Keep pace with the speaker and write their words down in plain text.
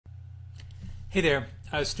Hey there.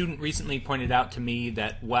 A student recently pointed out to me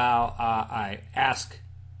that while I ask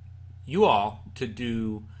you all to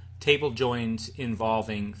do table joins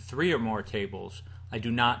involving 3 or more tables, I do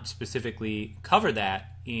not specifically cover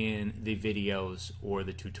that in the videos or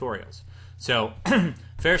the tutorials. So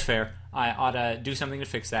fair's fair. I ought to do something to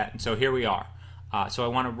fix that, and so here we are. So I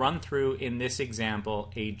want to run through in this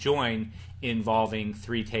example a join involving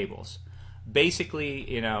 3 tables.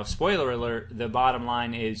 Basically, spoiler alert, the bottom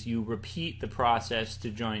line is you repeat the process to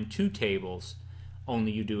join 2 tables,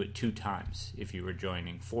 only you do it 2 times. If you were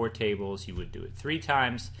joining 4 tables, you would do it 3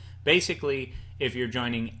 times. Basically, if you're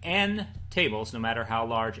joining n tables, no matter how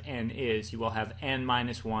large n is, you will have n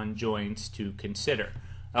minus 1 joins to consider.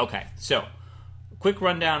 Okay, so quick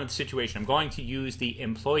rundown of the situation. I'm going to use the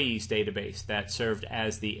employees database that served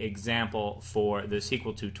as the example for the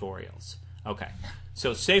SQL tutorials. Okay,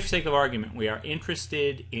 so safe sake of argument, we are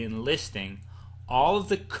interested in listing all of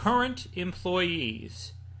the current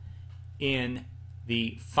employees in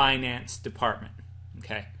the finance department.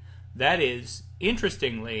 Okay, that is,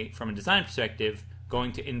 interestingly, from a design perspective,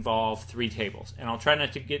 going to involve 3 tables. And I'll try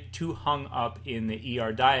not to get too hung up in the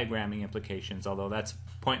ER diagramming implications, although that's a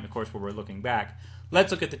point in the course where we're looking back. Let's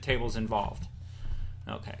look at the tables involved.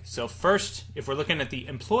 Okay, so first, if we're looking at the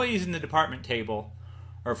employees in the department table,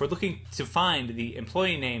 or if we're looking to find the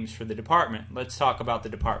employee names for the department, let's talk about the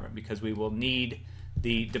department, because we will need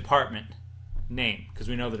the department name, because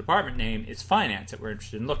we know the department name is finance that we're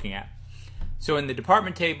interested in looking at. So in the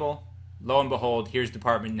department table, lo and behold, here's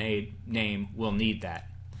department name. We'll need that.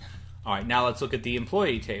 All right, now let's look at the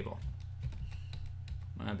employee table.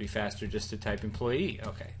 Well, that'd be faster just to type employee.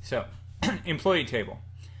 Okay, so employee table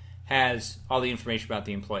has all the information about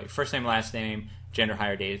the employee. First name, last name, gender,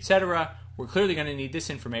 hire date, etc. We're clearly going to need this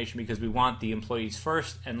information because we want the employee's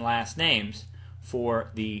first and last names for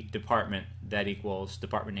the department that equals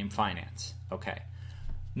department name finance. Okay.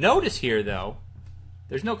 Notice here, though,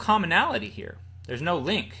 there's no commonality here. There's no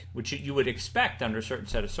link, which you would expect under a certain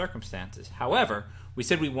set of circumstances. However, we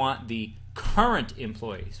said we want the current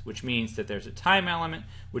employees, which means that there's a time element,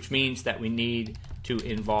 which means that we need to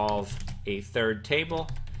involve a 3rd table,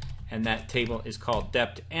 and that table is called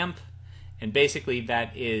dept.emp. And basically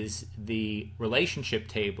that is the relationship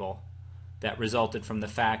table that resulted from the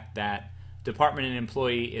fact that department and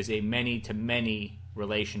employee is a many-to-many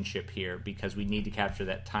relationship here because we need to capture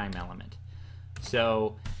that time element.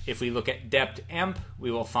 So if we look at dept.emp, we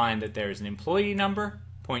will find that there's an employee number,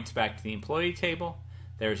 points back to the employee table.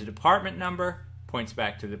 There's a department number, points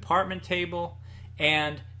back to the department table,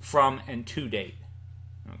 and from and to date.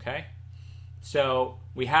 Okay? So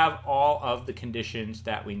we have all of the conditions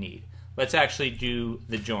that we need. Let's actually do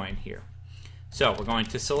the join here. So we're going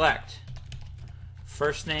to select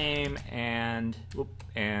first name and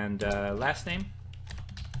last name.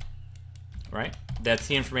 Right? That's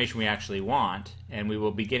the information we actually want, and we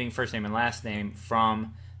will be getting first name and last name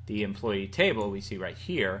from the employee table we see right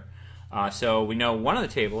here. So we know one of the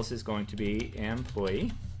tables is going to be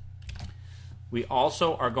employee. We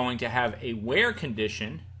also are going to have a where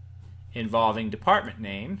condition involving department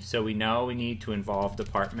name, so we know we need to involve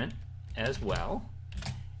department as well.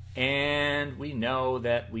 And we know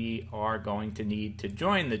that we are going to need to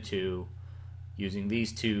join the 2 using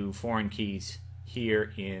these 2 foreign keys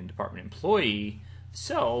here in department employee,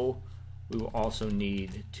 so we will also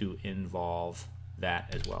need to involve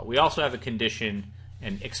that as well. We also have a condition,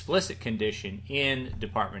 an explicit condition in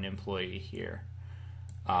department employee here.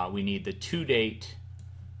 We need the to date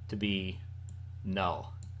to be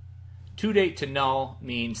null. To date to null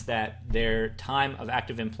means that their time of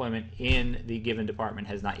active employment in the given department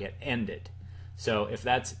has not yet ended. So if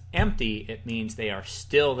that's empty, it means they are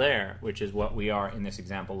still there, which is what we are in this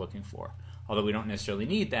example looking for. Although we don't necessarily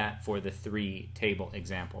need that for the 3 table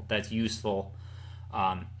example. That's useful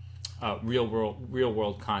real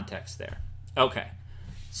world context there. Okay,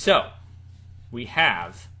 so we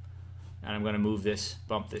have, and I'm going to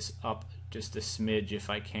bump this up just a smidge if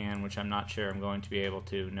I can, which I'm not sure I'm going to be able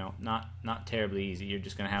to. No, not terribly easy. You're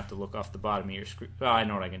just going to have to look off the bottom of your screen. Well, I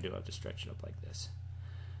know what I can do. I'll have to stretch it up like this.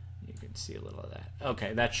 You can see a little of that.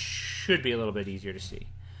 Okay, that should be a little bit easier to see.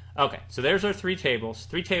 Okay, so there's our 3 tables.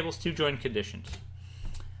 3 tables, 2 join conditions.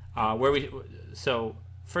 Where?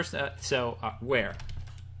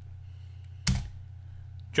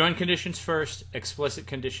 Join conditions first, explicit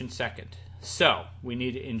condition second. So we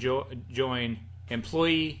need to join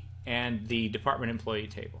employee and the department employee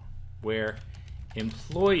table, where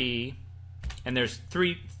employee, and there's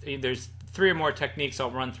 3 or more techniques.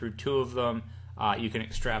 I'll run through 2 of them. You can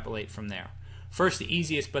extrapolate from there. First, the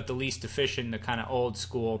easiest but the least efficient, the kind of old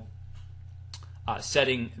school,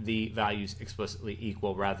 setting the values explicitly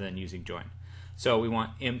equal rather than using join. So we want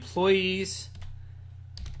employees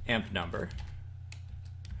emp number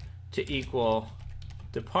to equal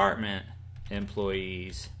department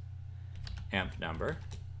employees emp number.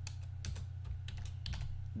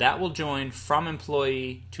 That will join from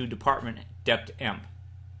employee to department dept emp.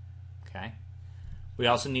 Okay. We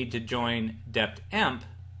also need to join dept emp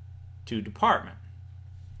to department.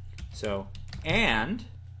 So and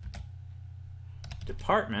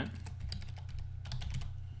department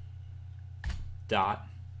dot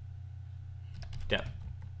dept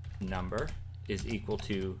number is equal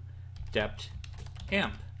to dept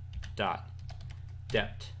emp dot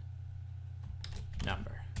dept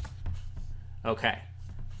number. Okay,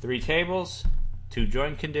 3 tables, 2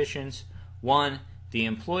 join conditions. 1, the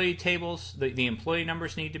employee tables, the employee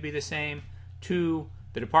numbers need to be the same. 2,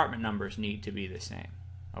 the department numbers need to be the same.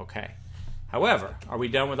 Okay. However, are we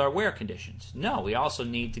done with our where conditions? No, we also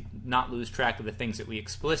need to not lose track of the things that we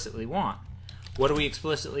explicitly want. What do we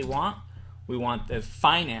explicitly want? We want the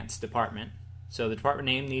finance department. So the department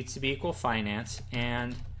name needs to be equal finance,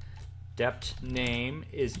 and dept name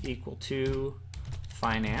is equal to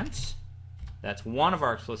finance. That's one of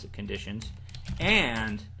our explicit conditions.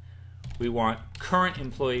 And we want current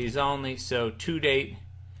employees only, so toDate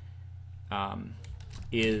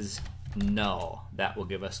is null. That will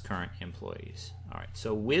give us current employees. All right,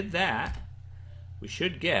 so with that, we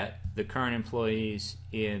should get the current employees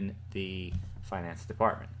in the finance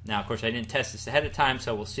department. Now, of course, I didn't test this ahead of time,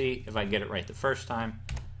 so we'll see if I get it right the first time.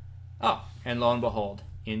 Oh, and lo and behold,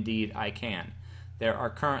 indeed I can. There are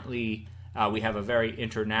currently, we have a very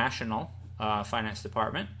international finance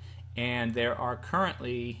department, and there are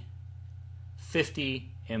currently 50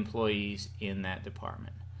 employees in that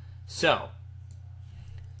department. So,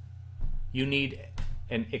 you need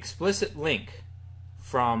an explicit link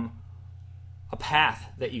from a path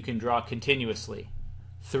that you can draw continuously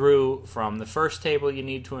through from the first table you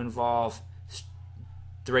need to involve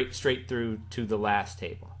straight through to the last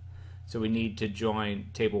table. So we need to join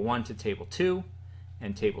table 1 to table 2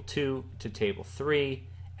 and table 2 to table 3,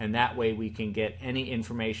 and that way we can get any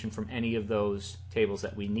information from any of those tables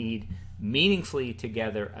that we need meaningfully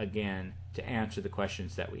together again to answer the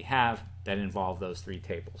questions that we have that involve those 3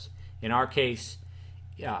 tables. In our case,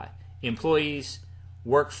 employees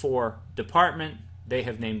work for department. They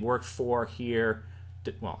have named work for here,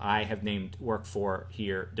 well, I have named work for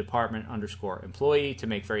here department underscore employee to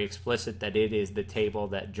make very explicit that it is the table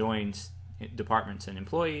that joins departments and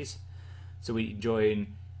employees. So we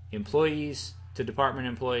join employees to department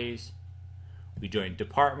employees. We join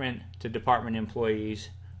department to department employees.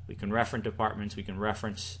 We can reference departments. We can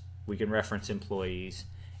reference employees,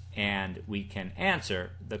 and we can answer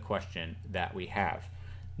the question that we have.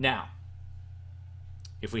 Now,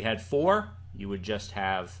 if we had 4, you would just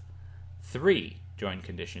have 3 join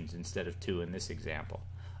conditions instead of 2 in this example.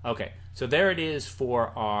 Okay, so there it is for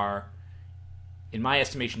our, in my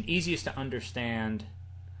estimation, easiest to understand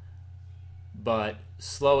but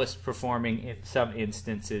slowest performing in some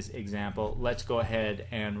instances example. Let's go ahead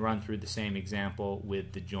and run through the same example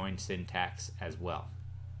with the join syntax as well.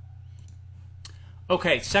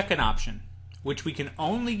 Okay, second option, which we can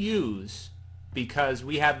only use because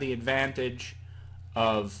we have the advantage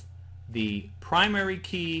of the primary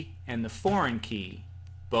key and the foreign key,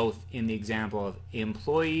 both in the example of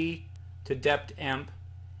employee to dept emp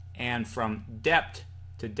and from dept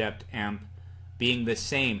to dept emp being the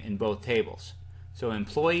same in both tables. So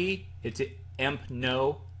employee, it's emp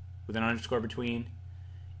no with an underscore between.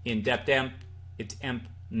 In dept emp, it's emp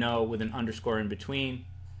no with an underscore in between.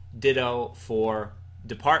 Ditto for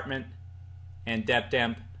department and dept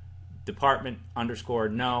emp, department underscore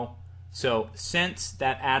no. So since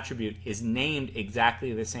that attribute is named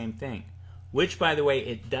exactly the same thing, which by the way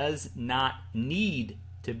it does not need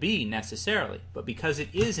to be necessarily, but because it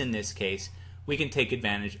is in this case, we can take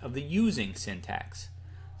advantage of the using syntax.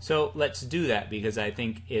 So let's do that because I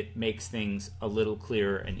think it makes things a little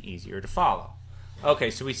clearer and easier to follow.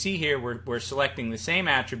 Okay, so we see here we're selecting the same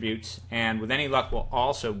attributes, and with any luck we'll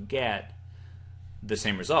also get the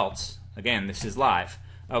same results. Again, this is live.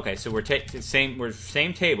 Okay, so we're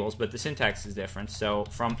same tables, but the syntax is different. So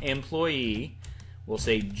from employee, we'll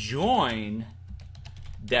say join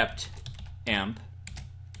dept emp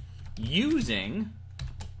using,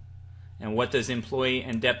 and what does employee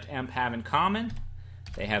and dept emp have in common?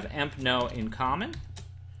 They have emp no in common.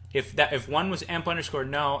 If one was emp underscore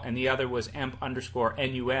no and the other was emp underscore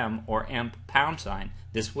num or emp pound sign,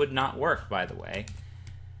 this would not work, by the way.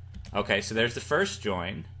 Okay, so there's the first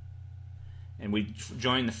join. And we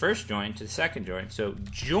join the first join to the second join. So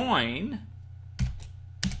join,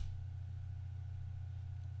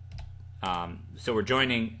 so we're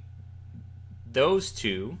joining those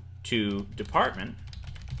two to department,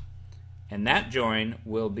 and that join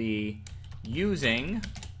will be using,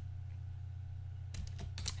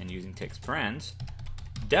 and using takes parens,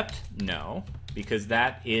 dept no, because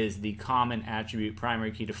that is the common attribute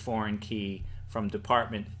primary key to foreign key from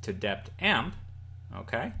department to dept emp.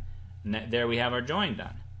 Okay, and there we have our join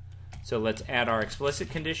done. So let's add our explicit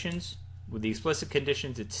conditions. With the explicit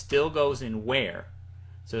conditions, it still goes in where.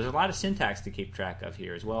 So there's a lot of syntax to keep track of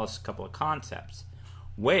here, as well as a couple of concepts.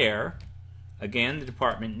 Where, again, the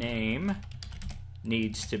department name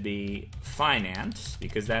needs to be finance,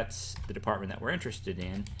 because that's the department that we're interested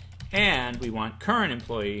in. And we want current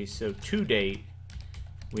employees, so to date,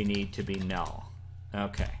 we need to be null.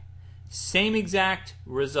 Okay. Same exact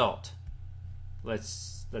result.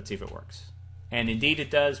 Let's see if it works. And indeed it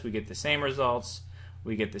does. We get the same results.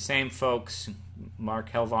 We get the same folks, Mark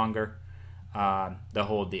Helvanger, the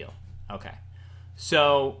whole deal. Okay.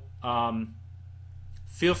 So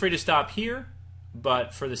feel free to stop here,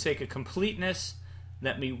 but for the sake of completeness,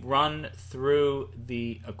 let me run through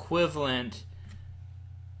the equivalent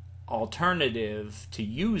alternative to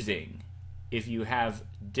using if you have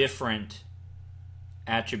different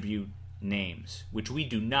attribute names, which we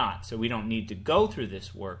do not, so we don't need to go through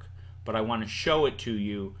this work, but I want to show it to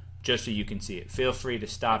you just so you can see it. Feel free to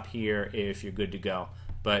stop here if you're good to go,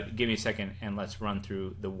 but give me a second and let's run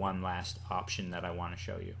through the one last option that I want to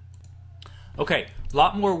show you. Okay, a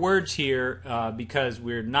lot more words here because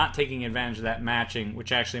we're not taking advantage of that matching,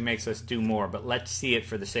 which actually makes us do more, but let's see it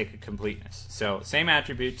for the sake of completeness. So same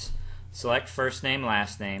attributes, select first name,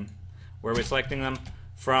 last name. Where we're selecting them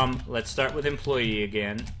from, let's start with employee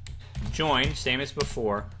again. Join, same as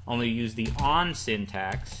before, only use the on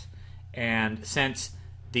syntax, and since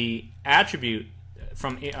the attribute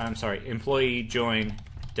from, employee join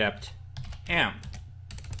dept emp,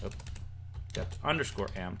 dept underscore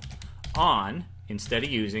emp, on instead of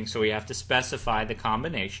using, so we have to specify the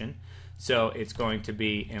combination. So it's going to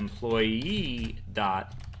be employee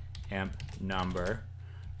dot emp number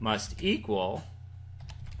must equal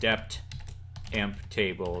dept emp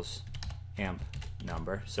tables emp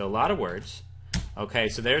number. So a lot of words. Okay,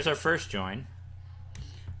 so there's our first join.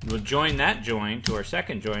 We'll join that join to our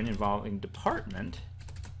second join involving department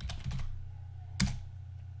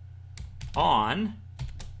on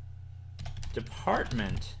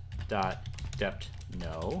department dot dept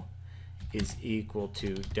no is equal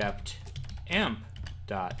to dept emp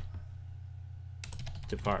dot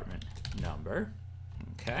department number.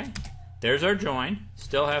 Okay, there's our join.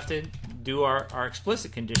 Still have to do our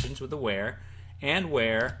explicit conditions with the where, and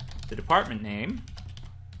where the department name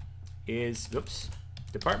is,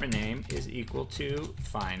 department name is equal to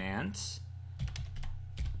finance,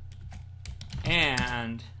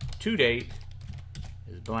 and to date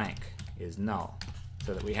is blank, is null,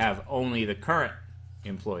 so that we have only the current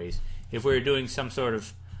employees. If we were doing some sort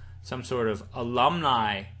of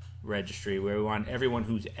alumni registry where we want everyone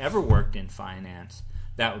who's ever worked in finance,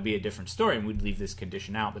 that would be a different story, and we'd leave this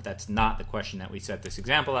condition out, but that's not the question that we set this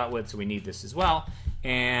example out with, so we need this as well.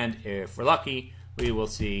 And if we're lucky, we will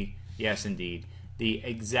see, yes indeed, the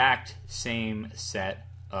exact same set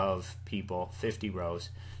of people, 50 rows.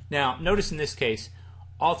 Now, notice in this case,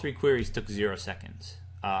 all three queries took 0 seconds,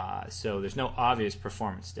 so there's no obvious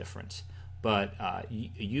performance difference, but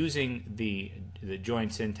using the join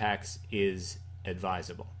syntax is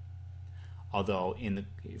advisable. Although,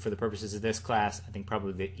 for the purposes of this class, I think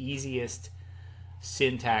probably the easiest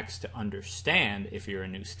syntax to understand if you're a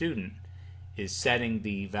new student is setting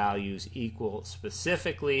the values equal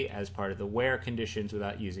specifically as part of the where conditions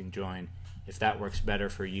without using join. If that works better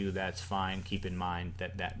for you, that's fine. Keep in mind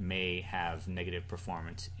that that may have negative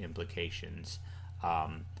performance implications.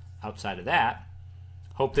 Outside of that,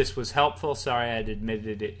 hope this was helpful. Sorry I had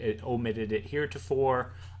omitted it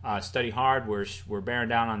heretofore. Study hard. We're bearing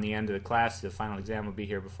down on the end of the class. The final exam will be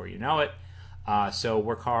here before you know it. So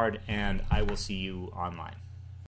work hard, and I will see you online.